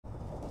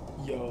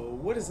Yo,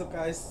 what is up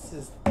guys? This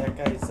is that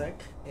guy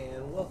Zach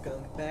and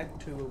welcome back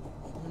to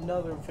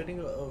another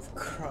video of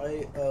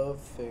Cry of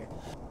Fear.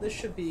 This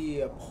should be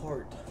a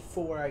part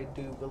 4 I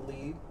do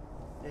believe,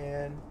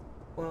 and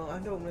well I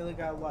don't really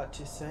got a lot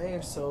to say,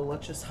 so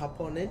let's just hop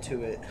on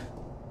into it.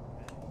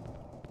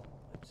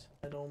 Let's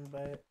head on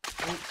back.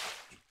 Oh.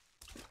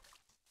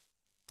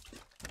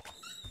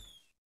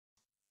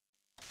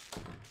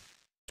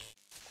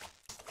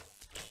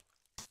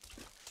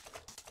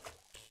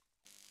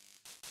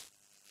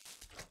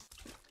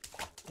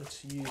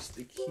 Let's use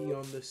the key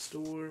on this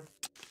door.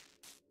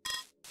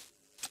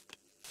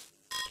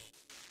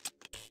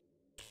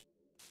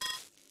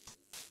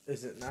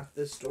 Is it not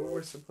this door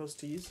we're supposed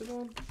to use it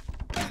on?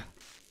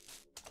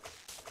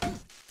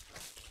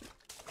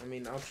 I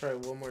mean, I'll try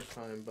one more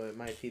time, but it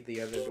might be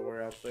the other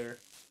door out there.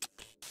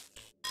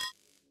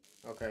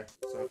 Okay,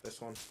 it's not this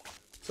one.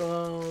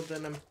 So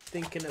then I'm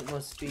thinking it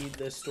must be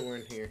this door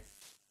in here.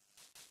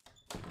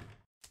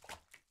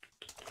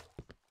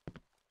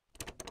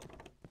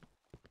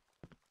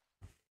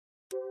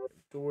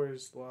 Door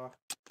is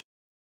locked.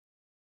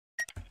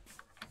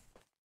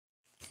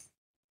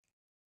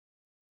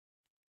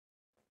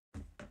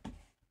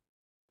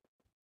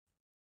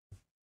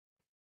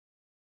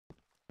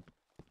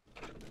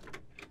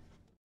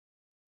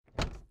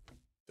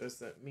 Does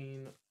that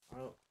mean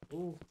I'll...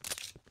 Ooh.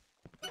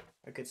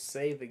 I could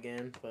save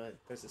again, but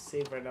there's a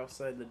save right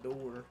outside the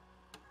door.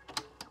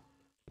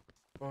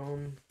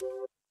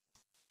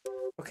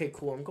 Okay,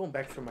 cool. I'm going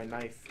back for my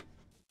knife.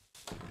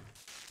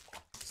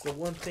 It's the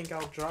one thing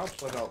I'll drop,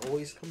 but I'll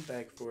always come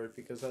back for it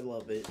because I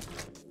love it.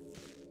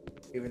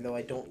 Even though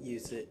I don't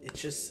use it. It's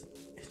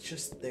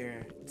just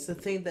there. It's the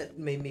thing that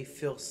made me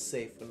feel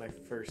safe when I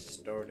first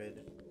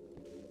started.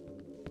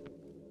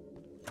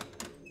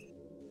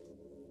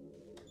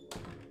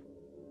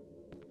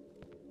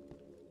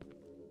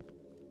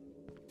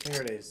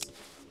 There it is.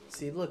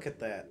 See, look at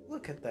that.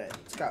 Look at that.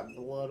 It's got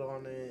blood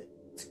on it.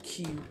 It's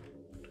cute.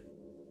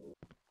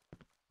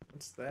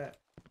 What's that?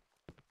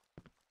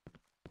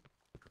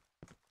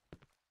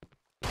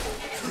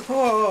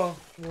 Oh!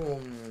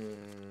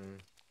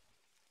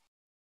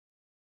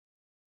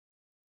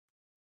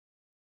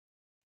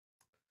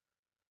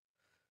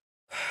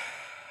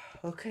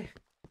 Okay.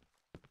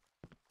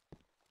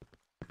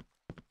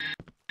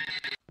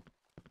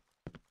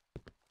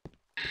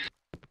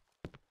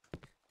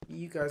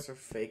 You guys are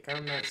fake.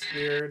 I'm not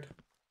scared.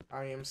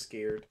 I am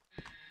scared.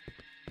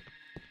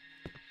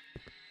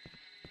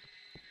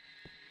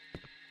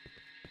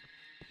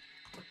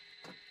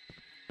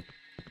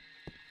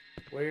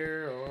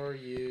 Where are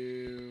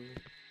you?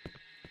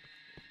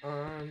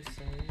 I'm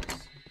so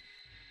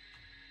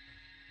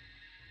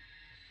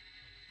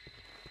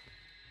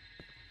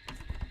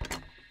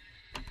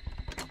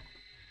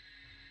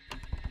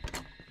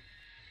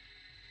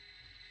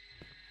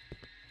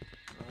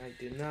I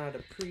do not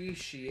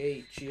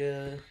appreciate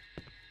you.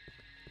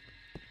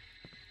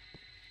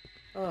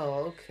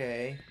 Oh,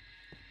 okay.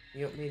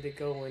 You want me to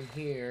go in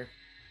here?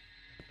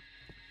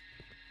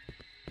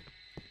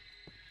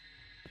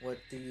 What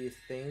do you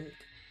think?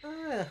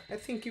 Ah, I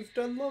think you've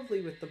done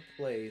lovely with the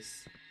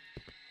place.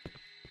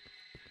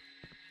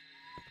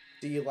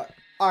 Do you like...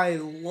 I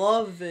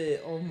love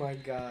it! Oh my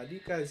god, you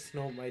guys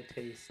know my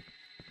taste.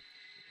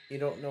 You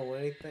don't know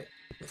anything?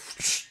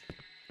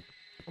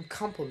 I'm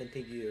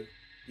complimenting you.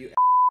 You...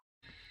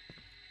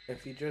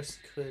 If you just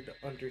could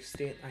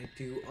understand, I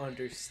do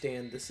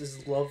understand. This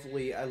is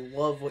lovely. I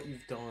love what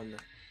you've done.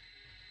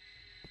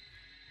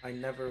 I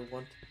never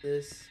wanted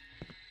this.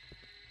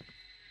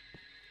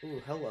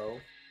 Ooh, hello.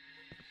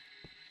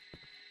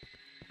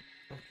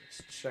 I'm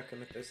just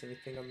checking if there's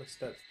anything on the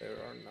steps. There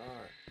are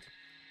not.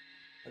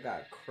 I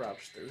gotta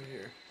crouch through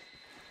here.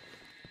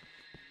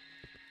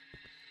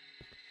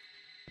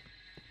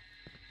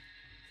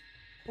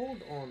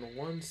 Hold on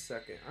 1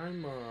 second.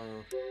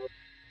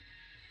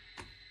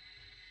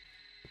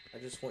 I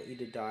just want you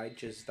to die.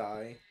 Just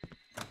die.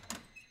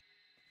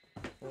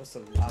 That was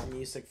some loud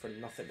music for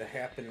nothing to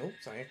happen.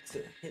 Oops, I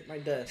accidentally hit my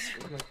desk.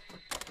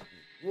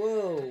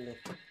 Whoa.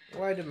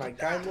 Why did my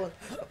guy look?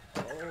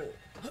 Oh,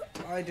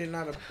 I did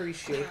not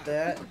appreciate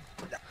that.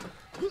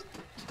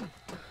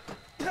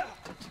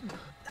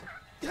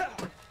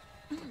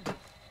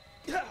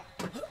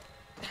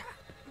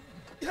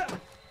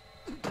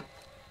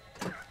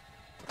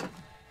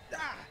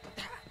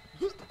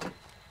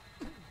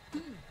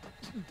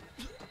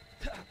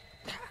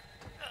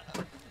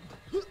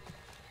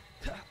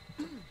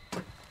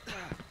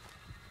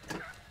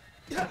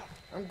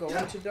 I'm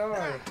going to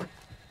die.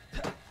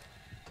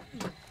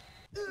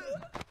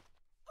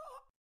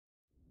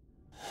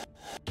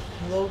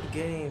 Load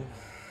game.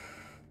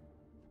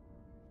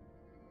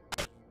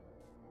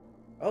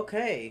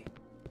 Okay.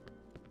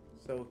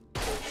 So,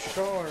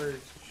 charge.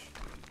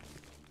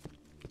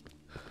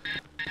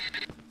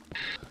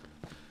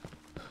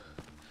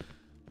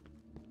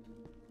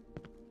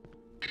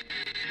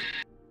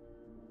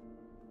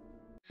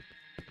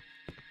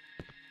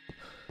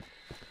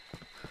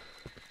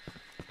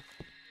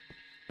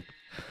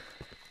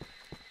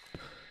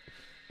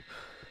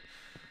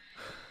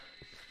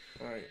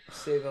 Alright,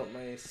 save up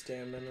my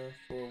stamina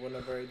for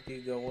whenever I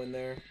do go in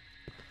there.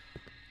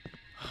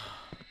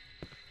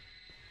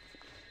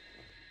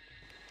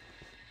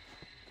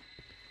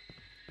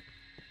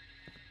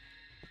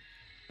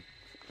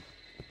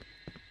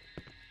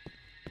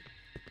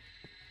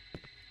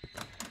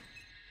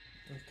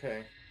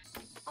 Okay.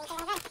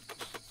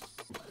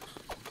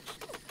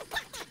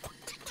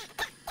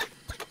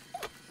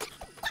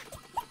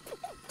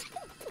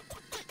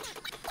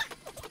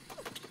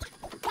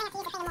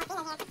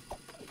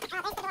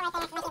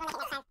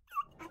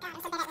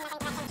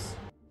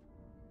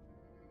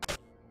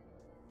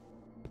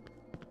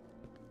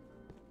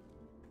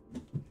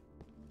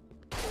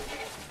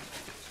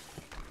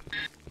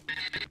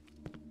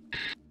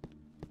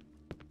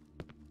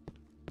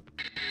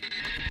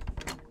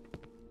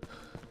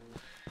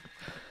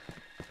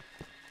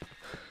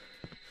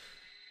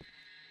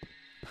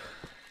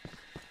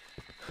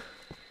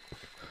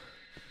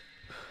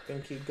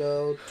 Think you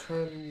go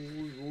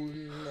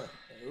turn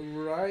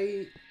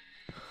right,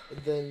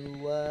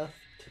 then left.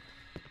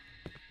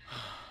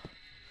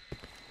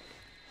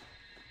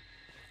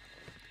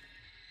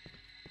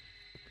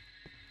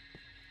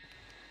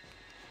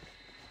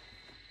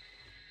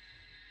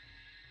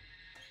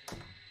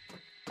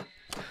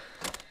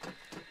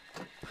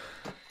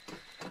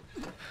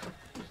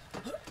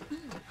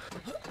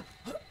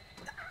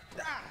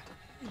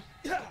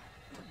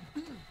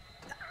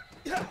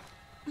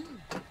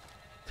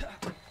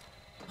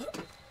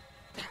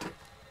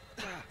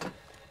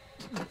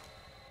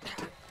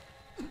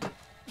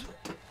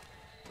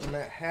 I'm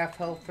at half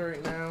health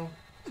right now.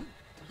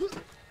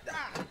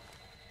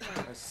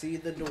 I see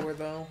the door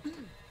though.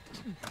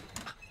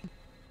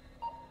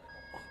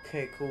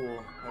 Okay,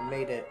 cool. I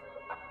made it.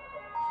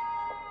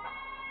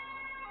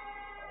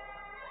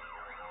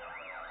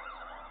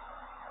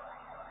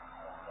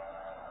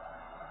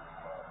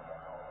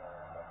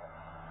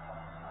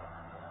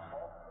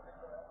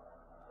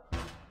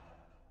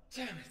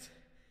 Damn it!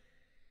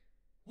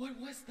 What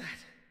was that?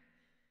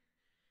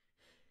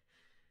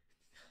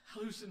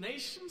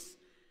 Hallucinations?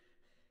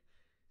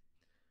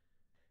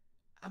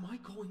 Am I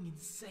going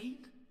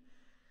insane?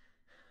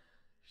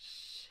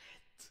 Shit.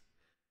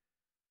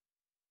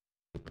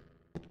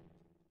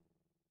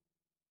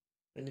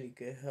 I need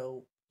to get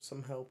help.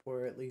 Some help,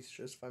 or at least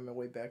just find my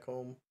way back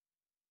home.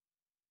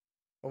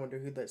 I wonder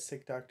who that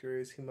sick doctor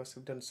is. He must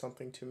have done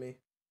something to me.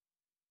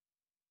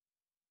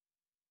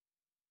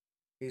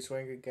 He's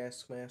wearing a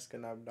gas mask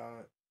and I'm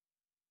not.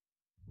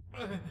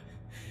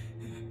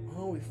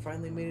 Oh, we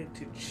finally made it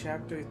to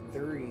chapter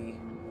 3.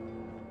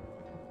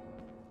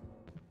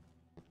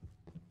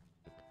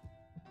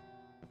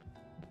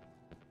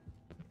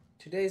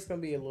 Today's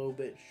gonna be a little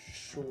bit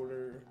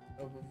shorter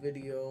of a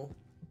video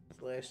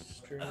slash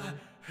stream.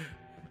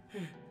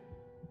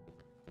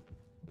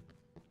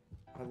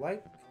 I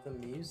like the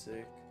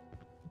music.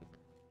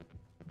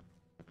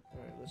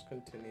 Alright, let's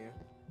continue.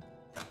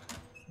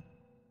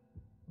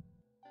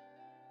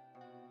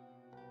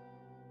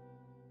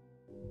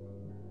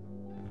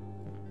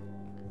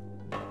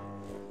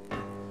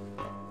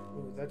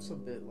 Ooh, that's a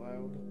bit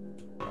loud.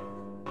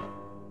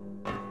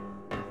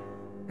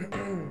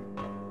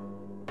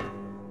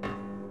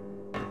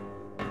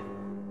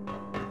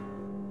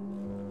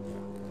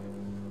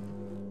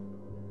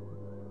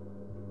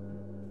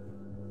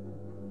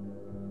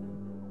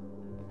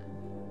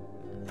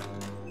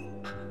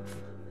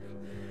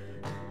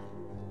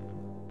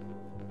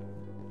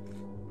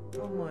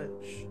 How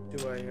much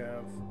do I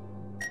have?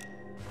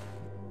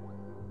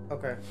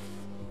 Okay.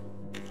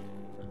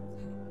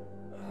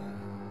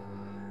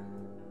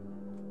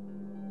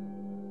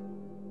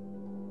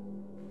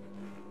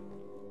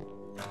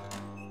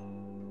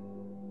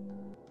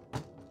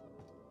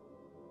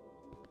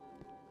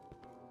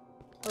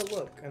 Oh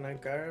look, and I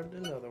grabbed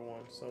another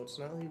one, so it's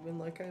not even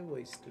like I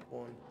wasted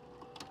one.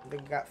 I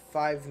think I got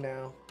 5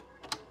 now.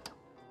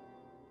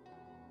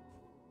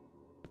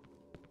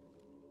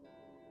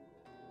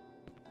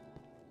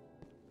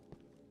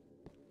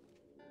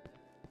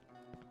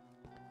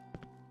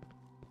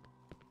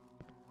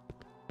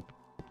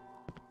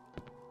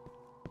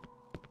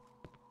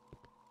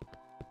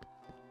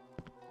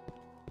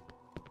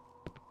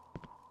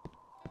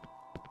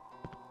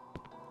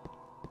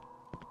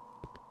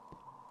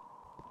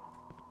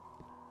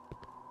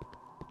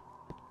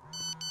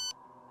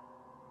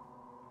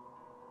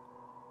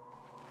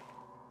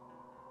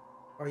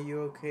 Are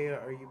you okay?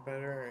 Are you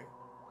better?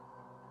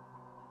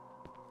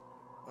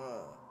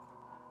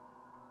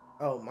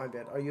 Oh, my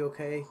bad. Are you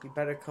okay? You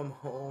better come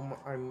home.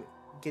 I'm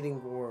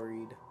getting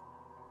worried.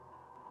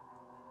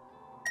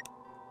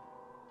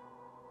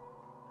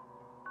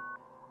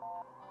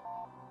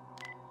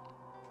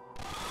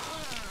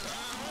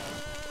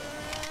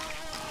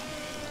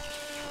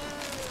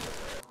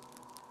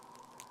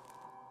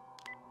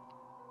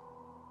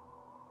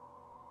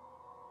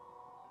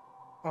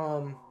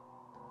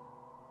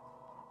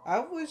 I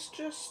was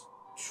just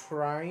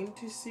trying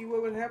to see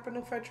what would happen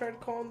if I tried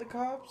calling the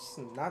cops.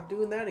 Not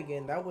doing that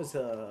again. That was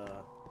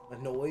a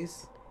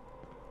noise.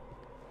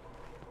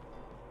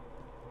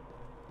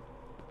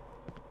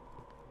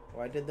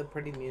 Why did the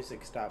pretty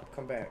music stop?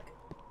 Come back.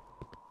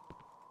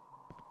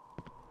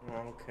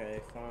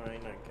 Okay,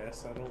 fine. I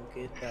guess I don't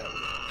get that.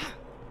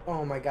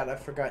 Oh my god, I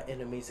forgot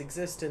enemies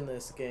exist in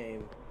this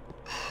game.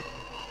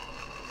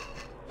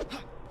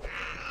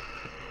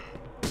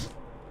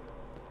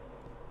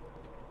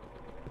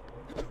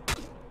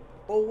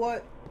 Oh,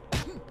 what?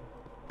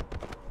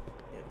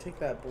 Yeah, take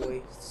that,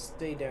 boy.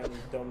 Stay down,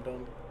 you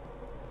dum-dum.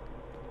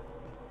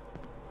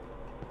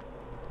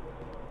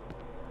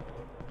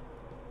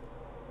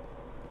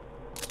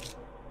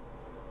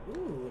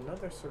 Ooh,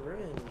 another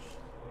syringe.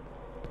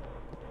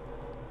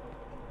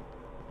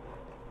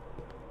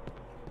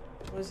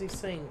 What is he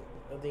saying?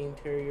 Oh, the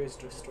interior is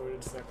destroyed,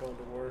 it's not going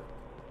to work.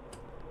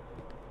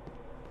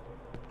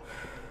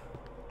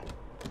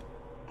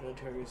 The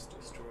interior is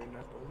destroyed,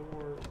 not going to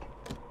work.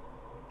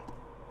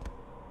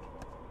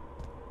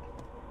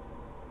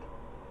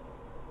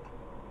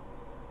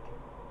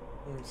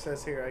 And it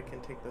says here I can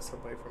take the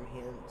subway from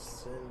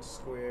Hanson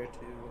Square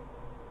to...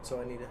 So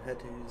I need to head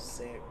to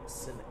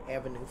Saxon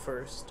Avenue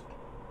first.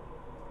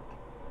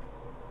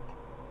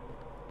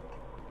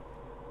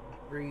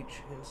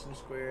 Reach Hanson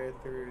Square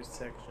through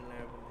Saxon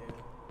Avenue.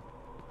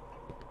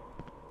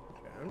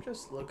 Okay, I'm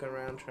just looking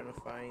around trying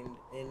to find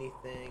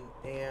anything,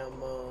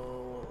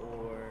 ammo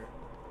or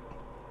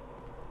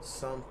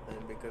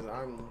something, because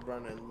I'm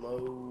running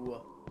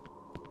low.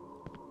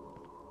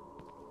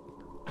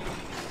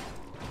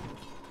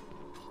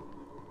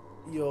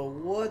 Yo,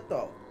 what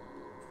the?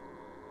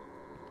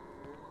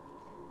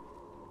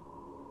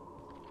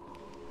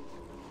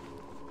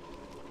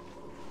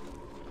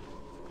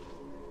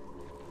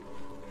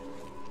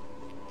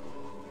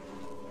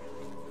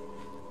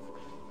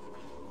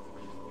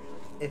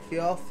 If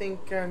y'all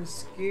think I'm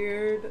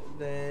scared,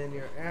 then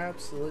you're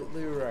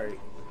absolutely right.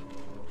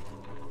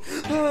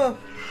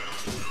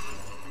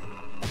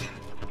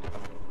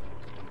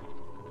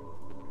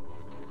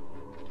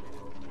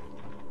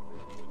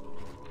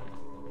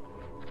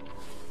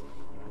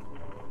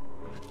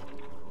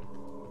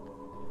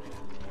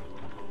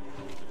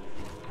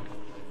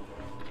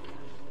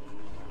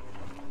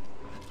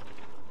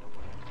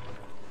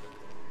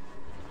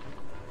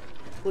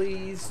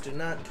 Please do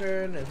not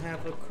turn and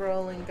have a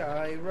crawling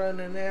guy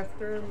running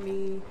after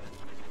me.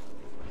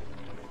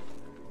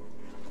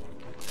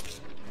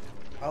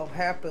 I'll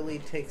happily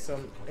take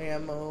some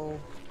ammo,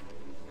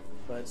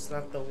 but it's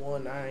not the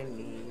one I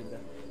need.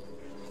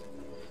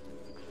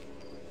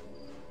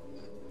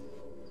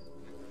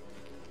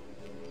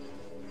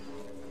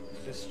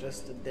 It's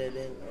just a dead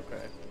end?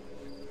 Okay.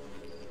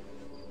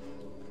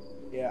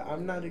 Yeah,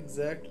 I'm not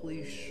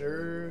exactly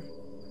sure.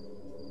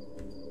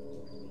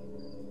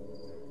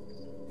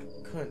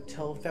 Couldn't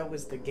tell if that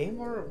was the game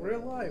or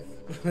real life.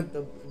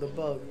 the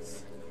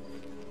bugs.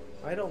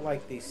 I don't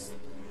like these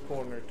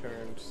corner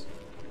turns.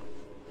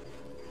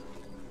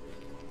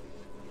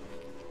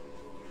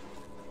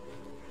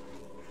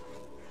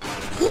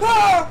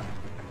 Ah!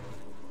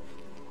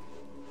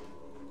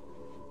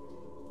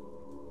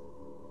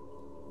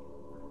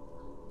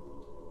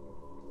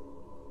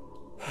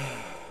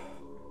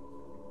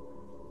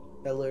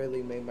 That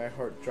literally made my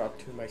heart drop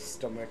to my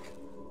stomach.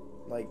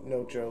 Like,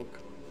 no joke.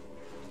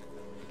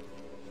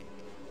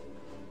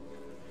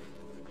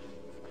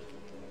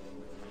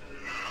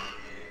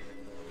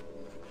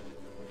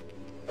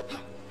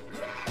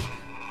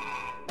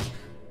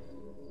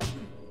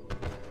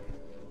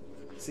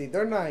 See,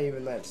 they're not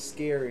even that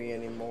scary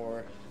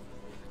anymore.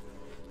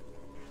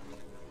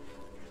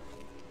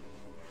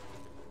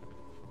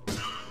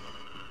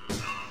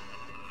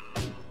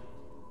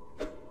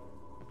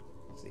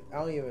 See, I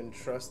don't even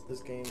trust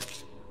this game.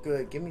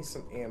 Good, give me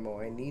some ammo.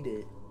 I need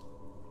it.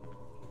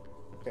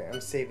 Okay, I'm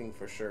saving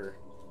for sure.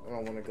 I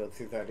don't want to go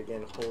through that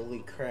again. Holy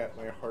crap,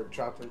 my heart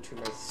dropped into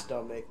my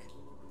stomach.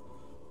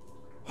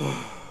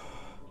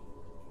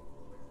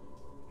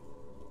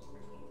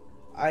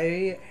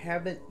 I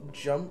haven't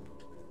jumped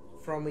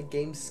from a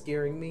game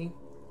scaring me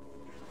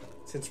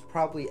since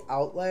probably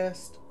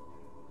Outlast.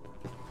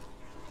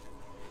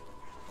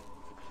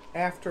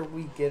 After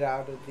we get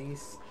out of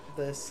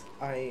this,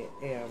 I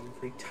am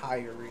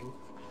retiring.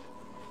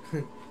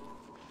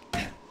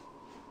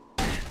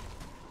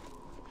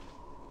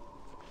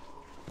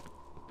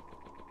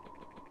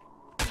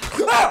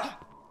 Ah!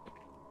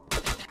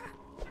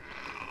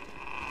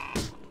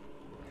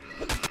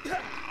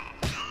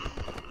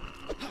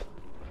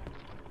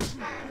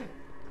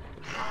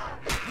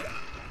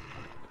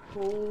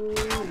 Holy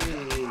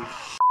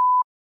sh**.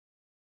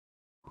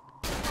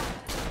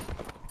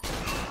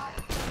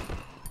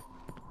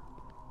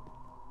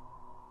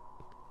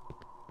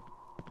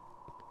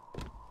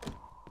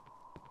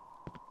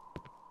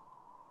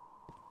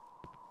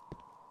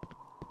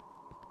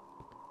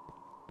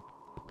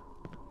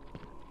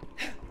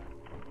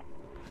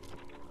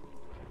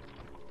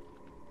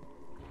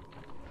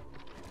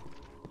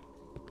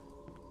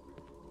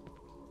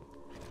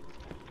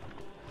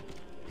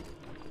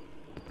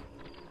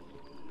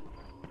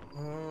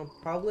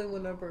 Probably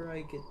whenever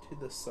I get to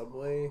the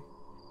subway,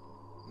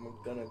 I'm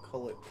gonna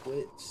call it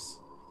quits.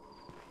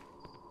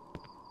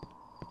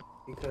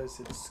 because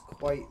it's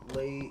quite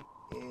late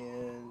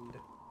and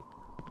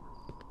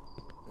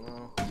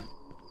well,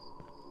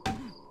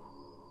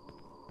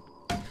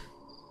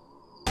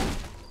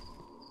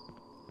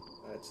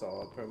 that's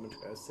all I pretty much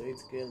gotta say.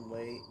 It's getting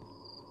late.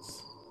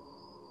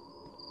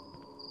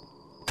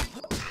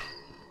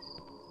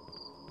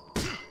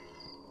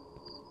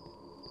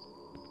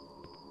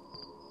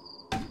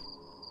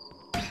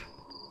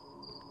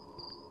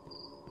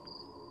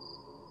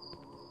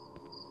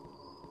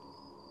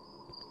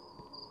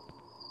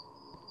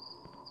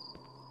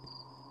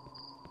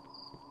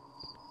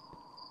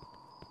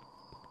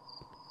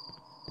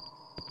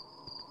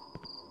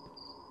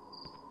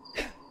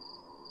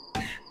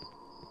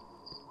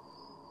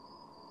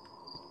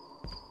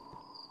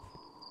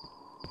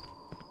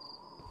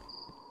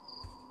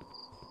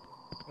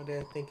 I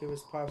didn't think it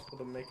was possible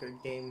to make a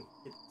game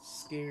get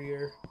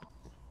scarier.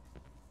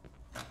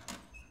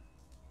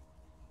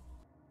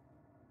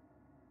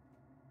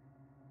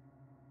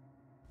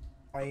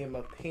 I am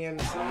a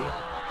pansy.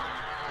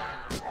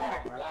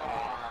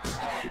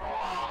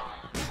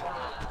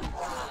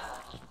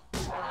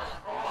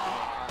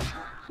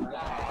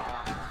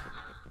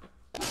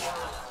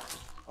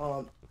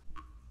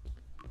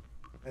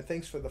 And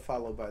thanks for the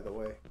follow, by the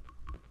way.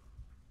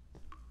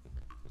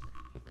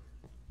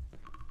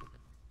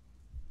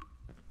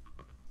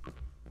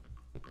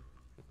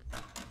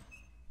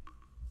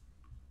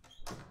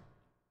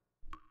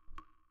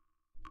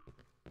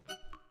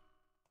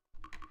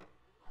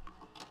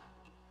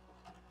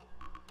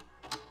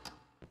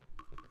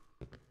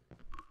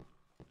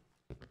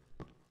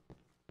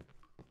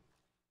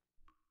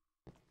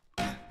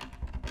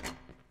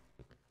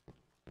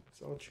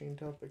 It's all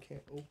chained up, I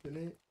can't open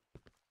it.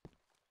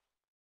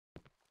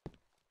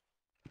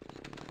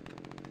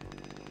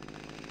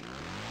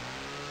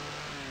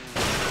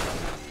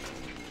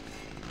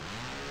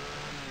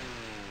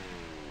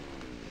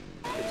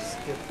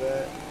 Skip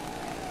that.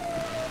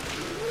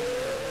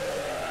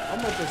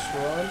 I'm gonna just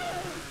run.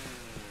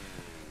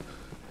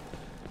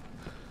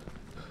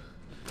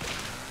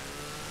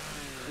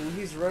 Ooh,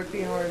 he's right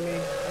behind me.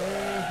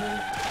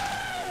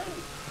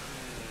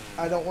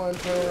 I don't want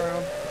to turn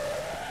around.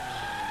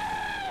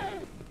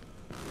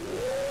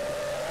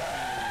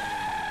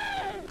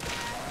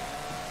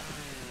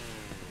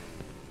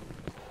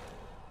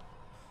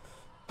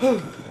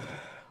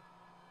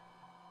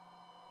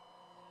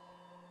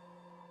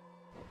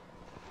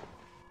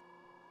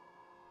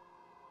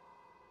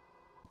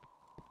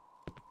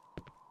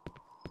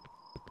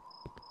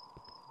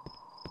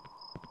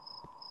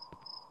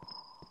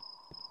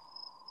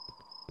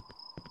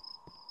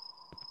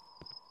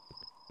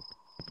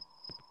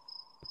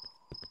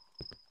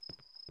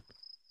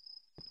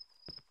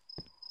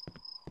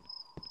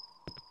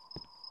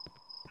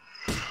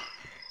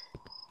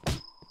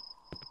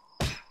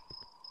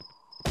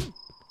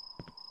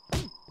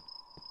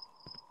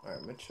 Alright,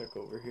 I'm gonna check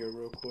over here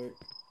real quick.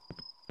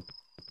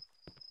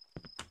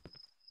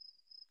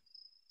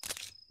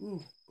 Ooh,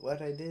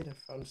 glad I did. I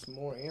found some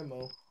more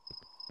ammo.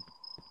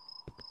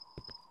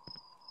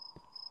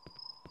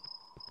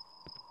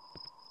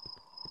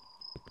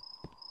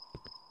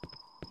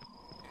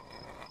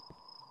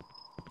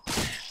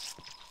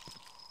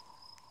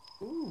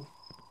 Ooh.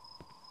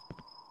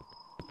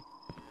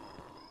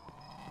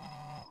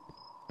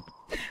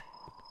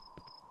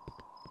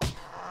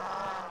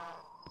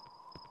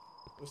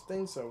 Those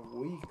things are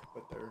weak,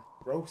 but they're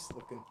gross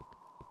looking.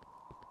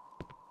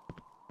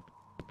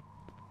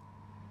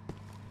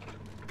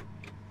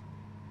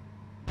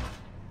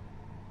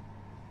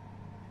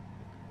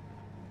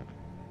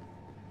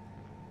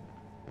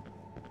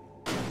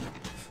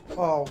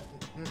 Oh,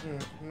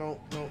 no,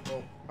 no,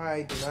 no.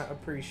 I do not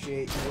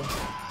appreciate you.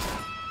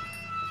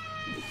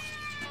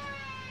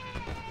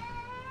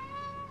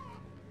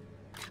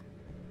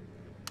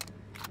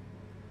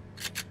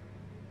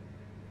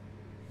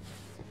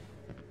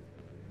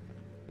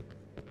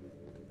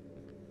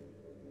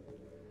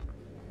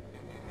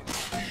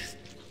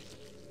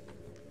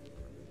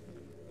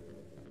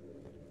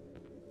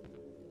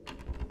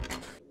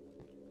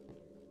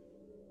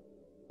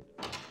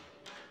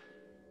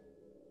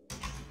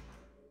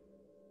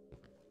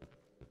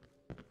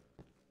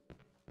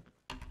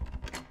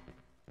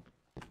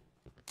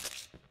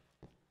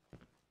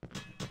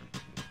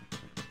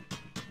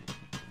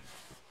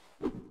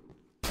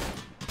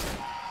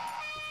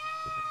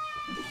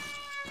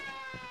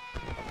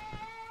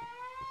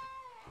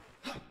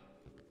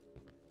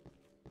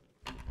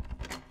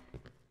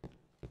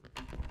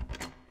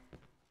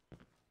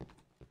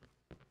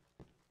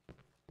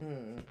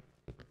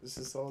 This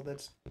is all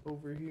that's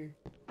over here.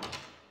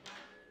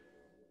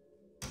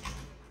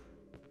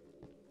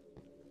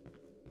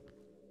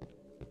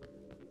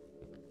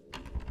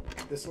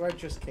 This is where I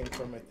just came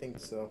from, I think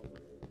so.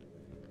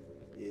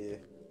 Yeah.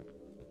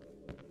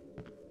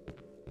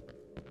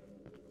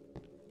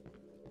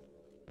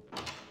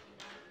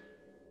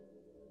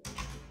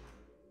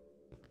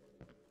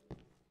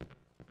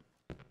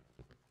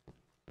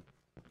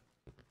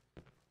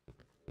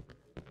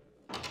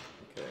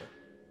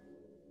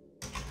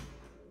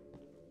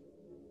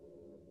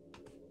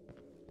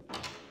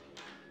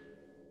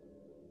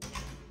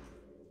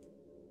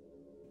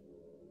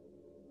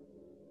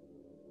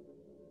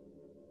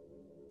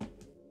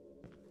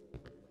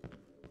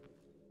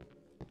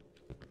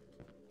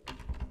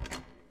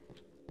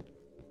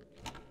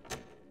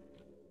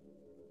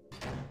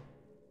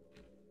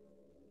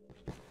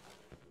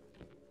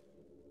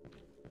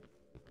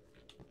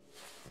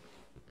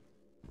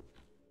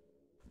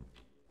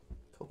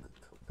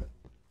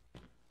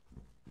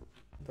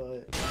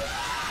 it.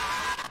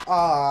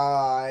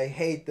 Ah, I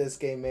hate this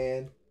game,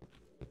 man.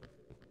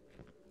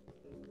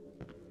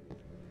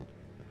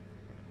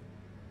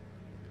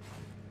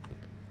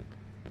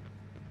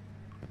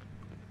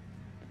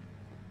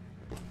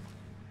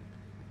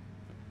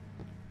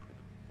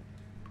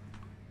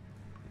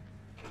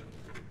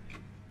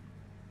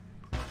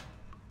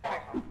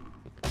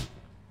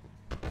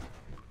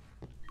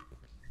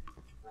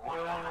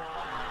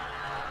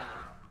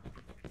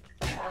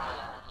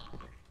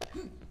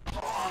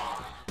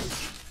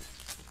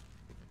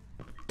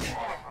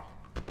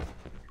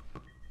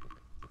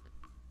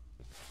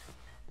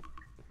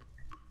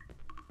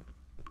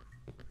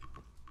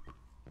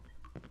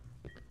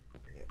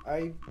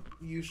 I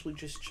usually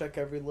just check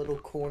every little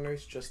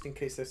corners just in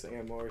case there's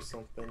ammo or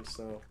something,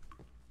 so...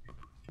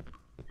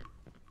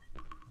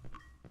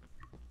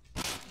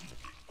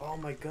 Oh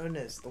my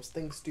goodness, those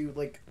things do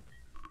like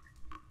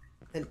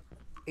an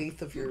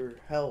eighth of your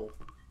health.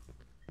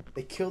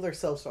 They kill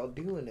themselves while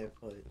doing it,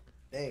 but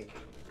dang.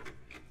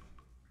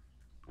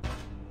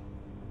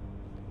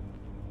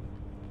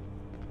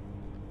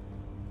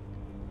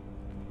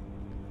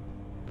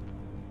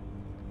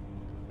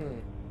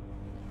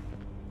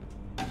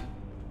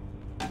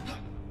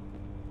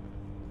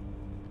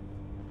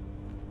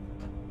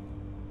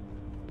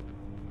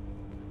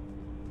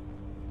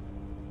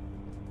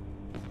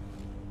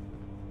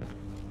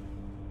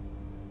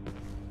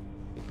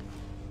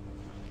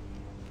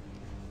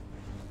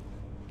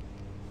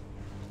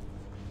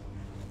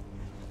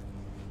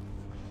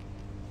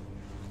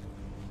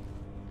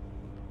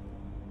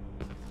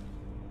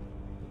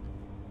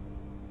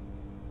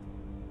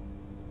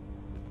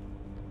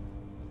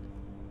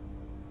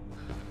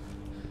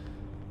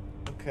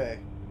 Okay.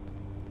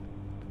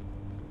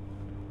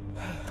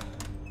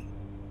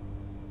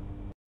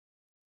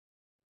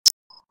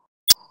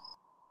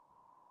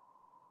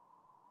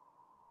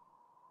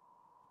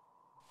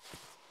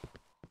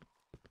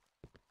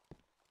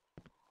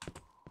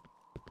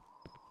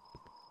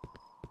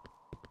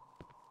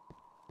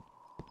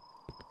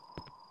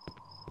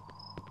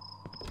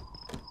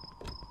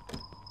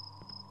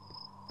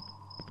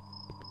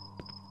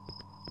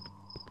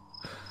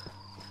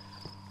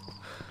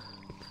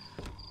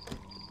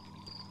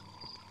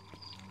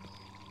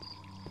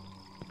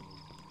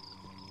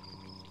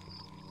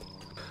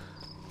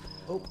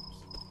 Oops.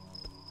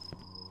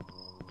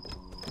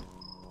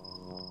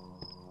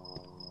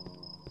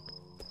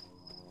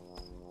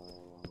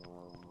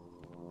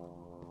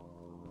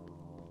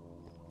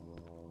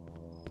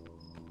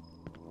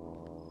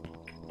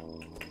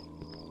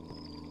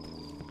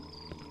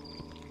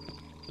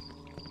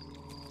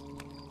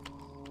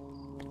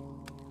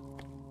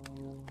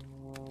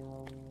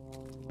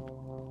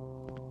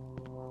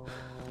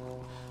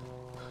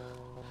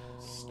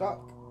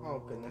 Stuck.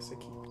 Oh goodness, I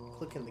keep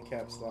clicking the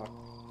caps lock.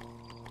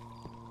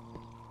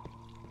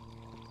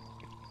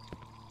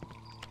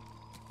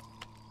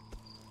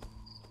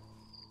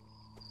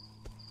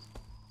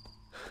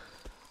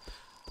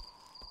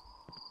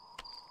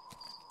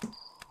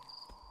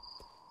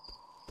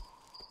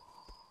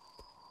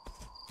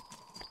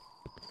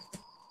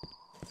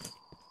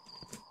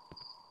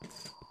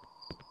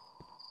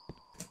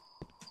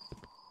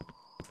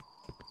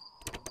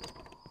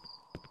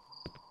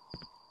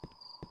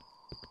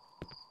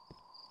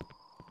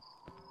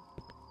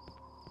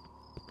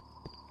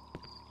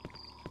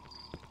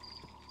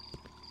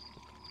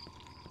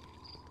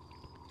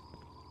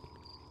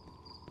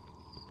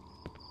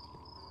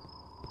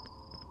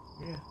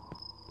 Yeah.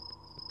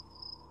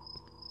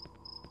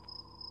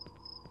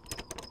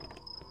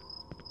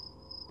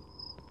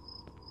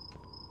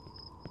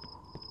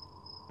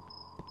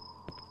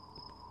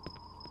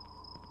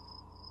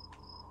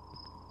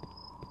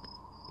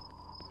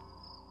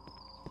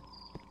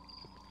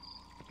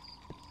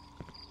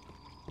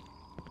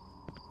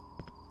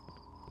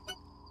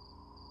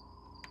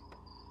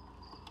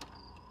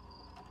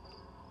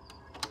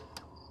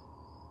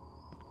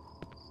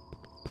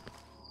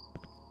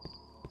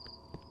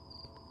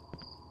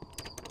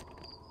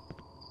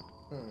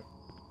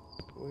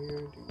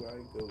 Where do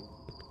I go?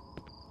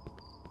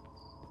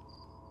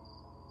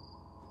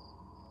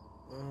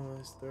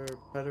 Is there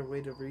a better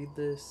way to read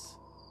this?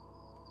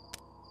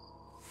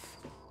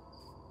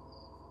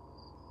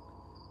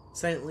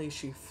 Silently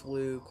she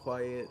flew,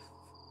 quiet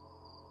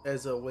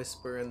as a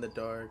whisper in the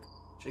dark.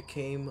 She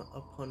came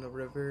upon a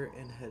river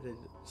and headed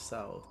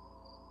south.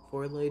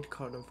 Four-legged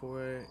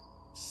carnivore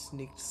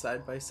sneaked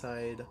side by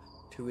side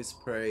to his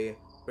prey,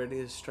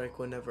 ready to strike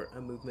whenever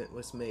a movement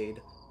was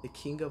made. The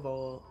king of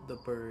all the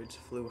birds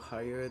flew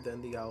higher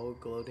than the owl,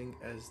 gloating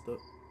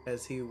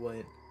as he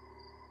went.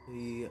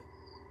 The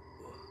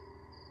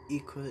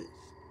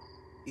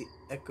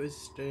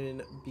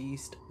equestrian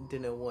beast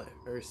didn't want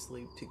her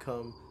sleep to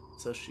come,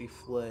 so she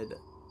fled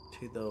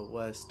to the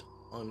west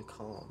on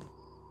calm.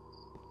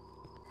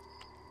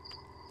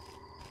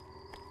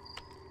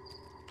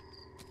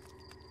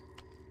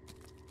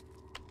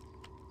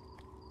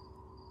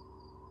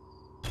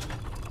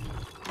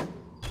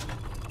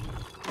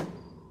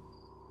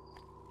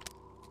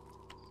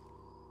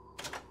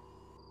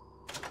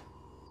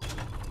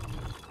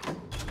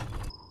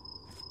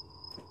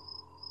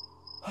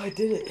 I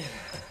did it.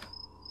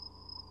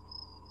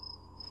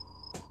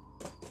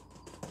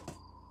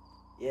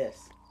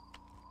 Yes.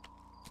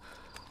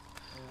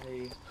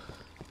 I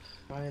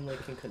finally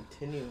can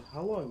continue.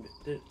 How long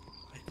did...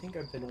 I think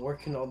I've been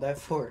working on that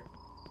for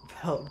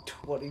about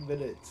 20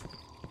 minutes.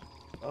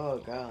 Oh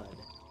god.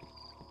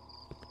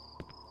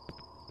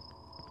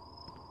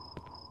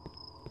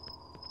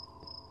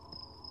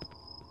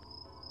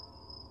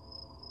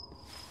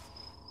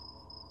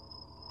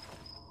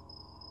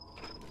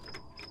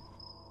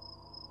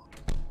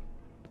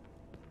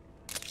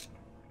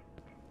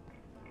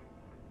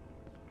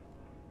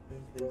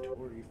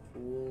 Inventory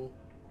full.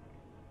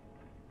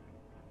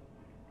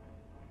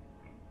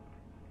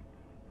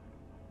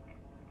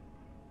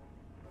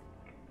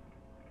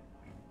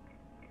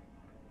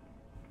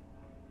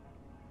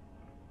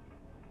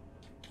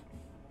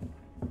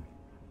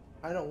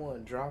 I don't want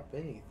to drop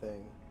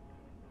anything.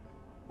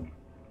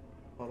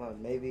 Hold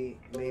on, maybe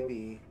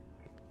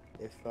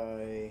if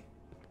I...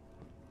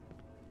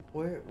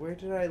 Where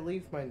did I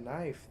leave my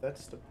knife?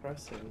 That's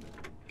depressing.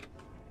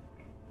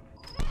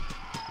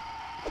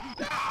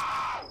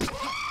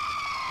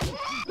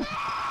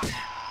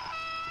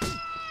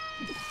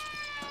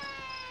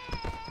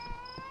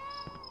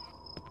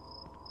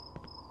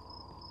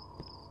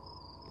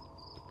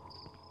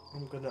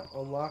 I'm gonna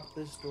unlock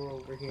this door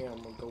over here.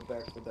 I'm gonna go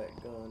back for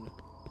that gun.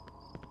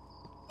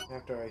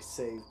 After I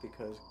save,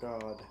 because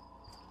God.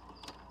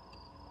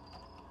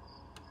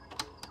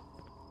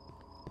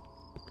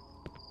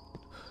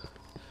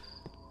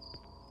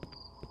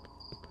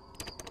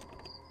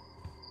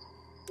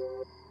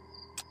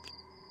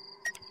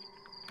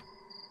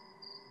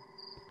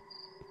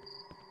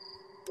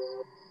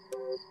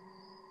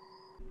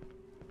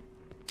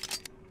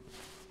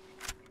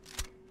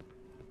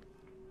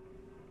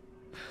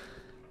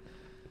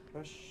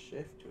 Press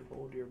shift to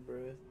hold your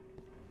breath.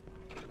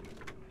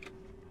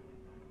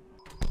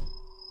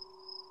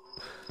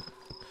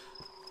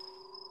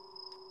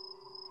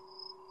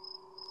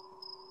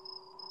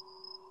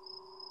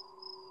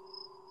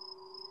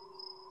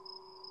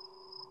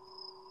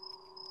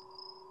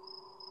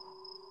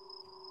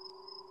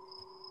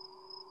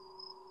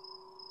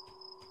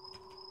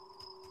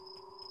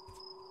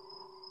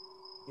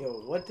 Yo,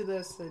 what did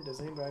that say? Does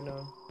anybody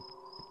know?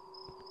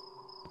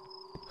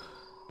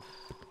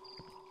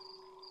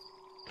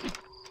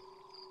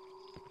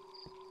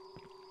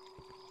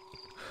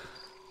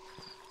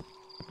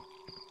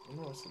 I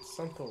know it's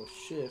something with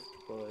shift,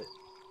 but...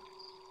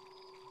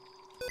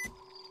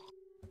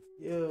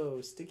 Yo,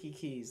 sticky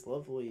keys,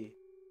 lovely.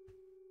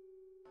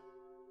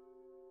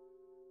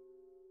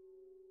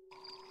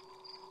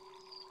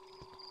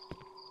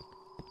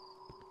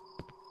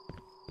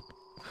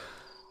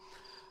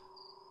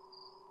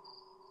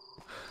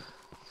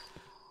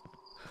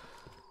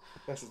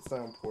 Guess it's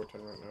not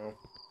important right now.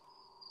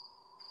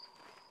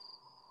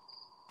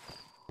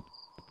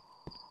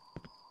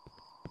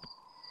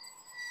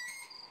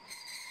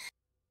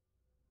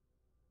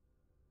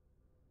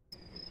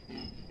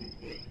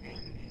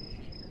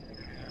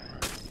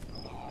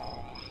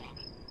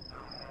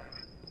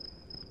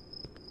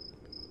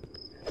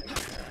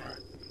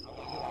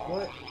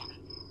 What?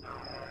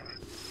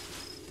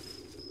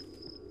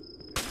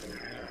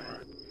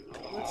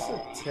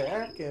 What's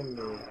attacking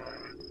me?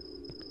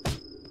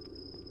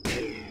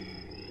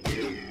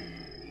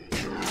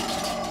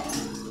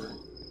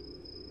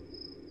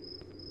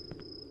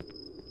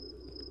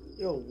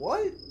 Yo,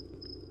 what?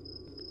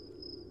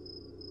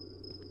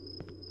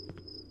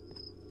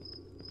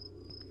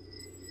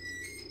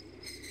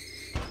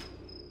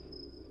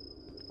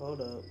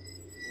 Hold up. I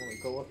wanna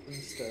go up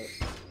these steps.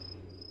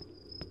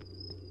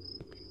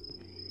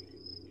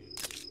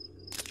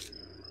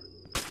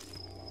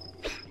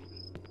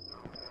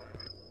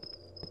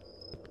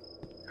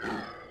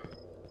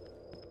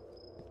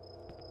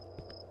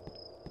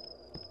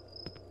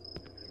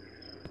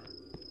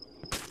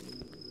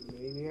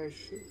 Maybe I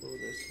should go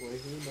this way,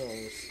 who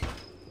knows?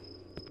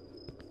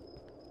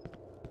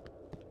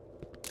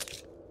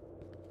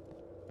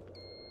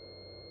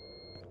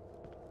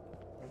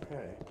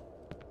 Okay.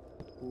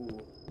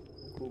 Cool.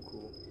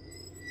 Cool.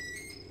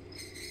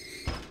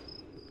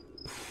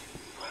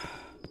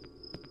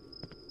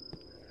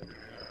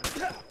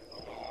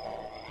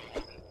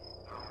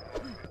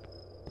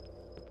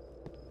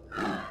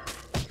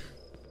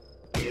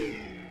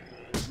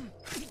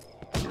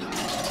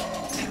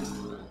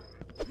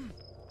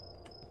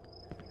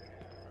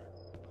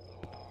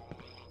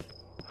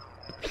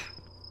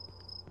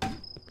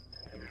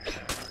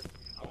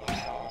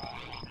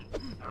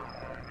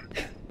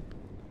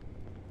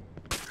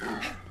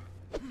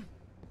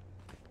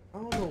 I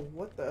don't know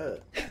what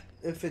the...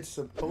 If it's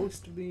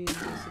supposed to be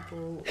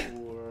invisible,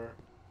 or...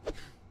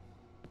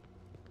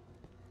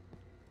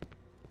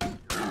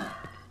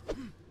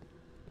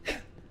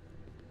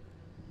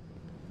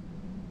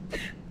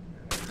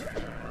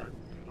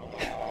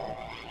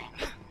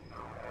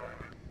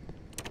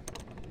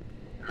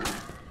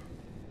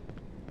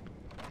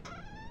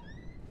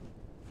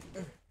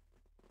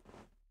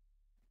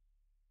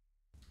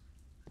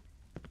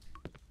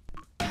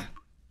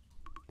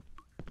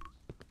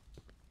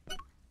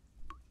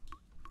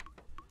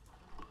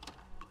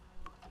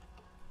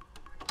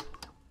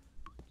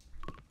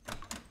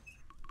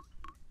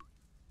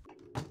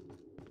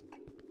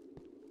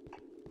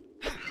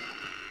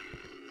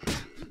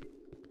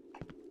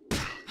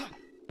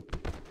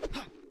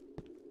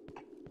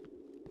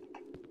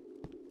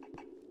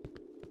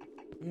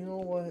 you know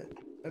what?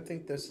 I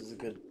think this is a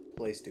good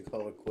place to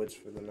call it quits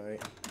for the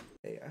night.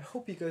 Hey, I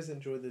hope you guys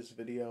enjoyed this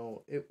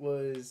video. It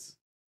was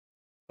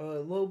a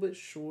little bit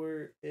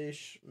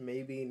short-ish,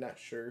 maybe, not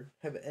sure.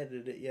 Haven't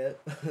edited it yet.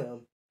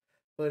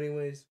 But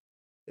anyways,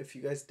 if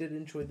you guys did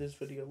enjoy this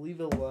video, leave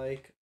a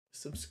like,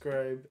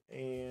 subscribe,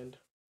 and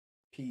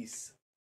peace.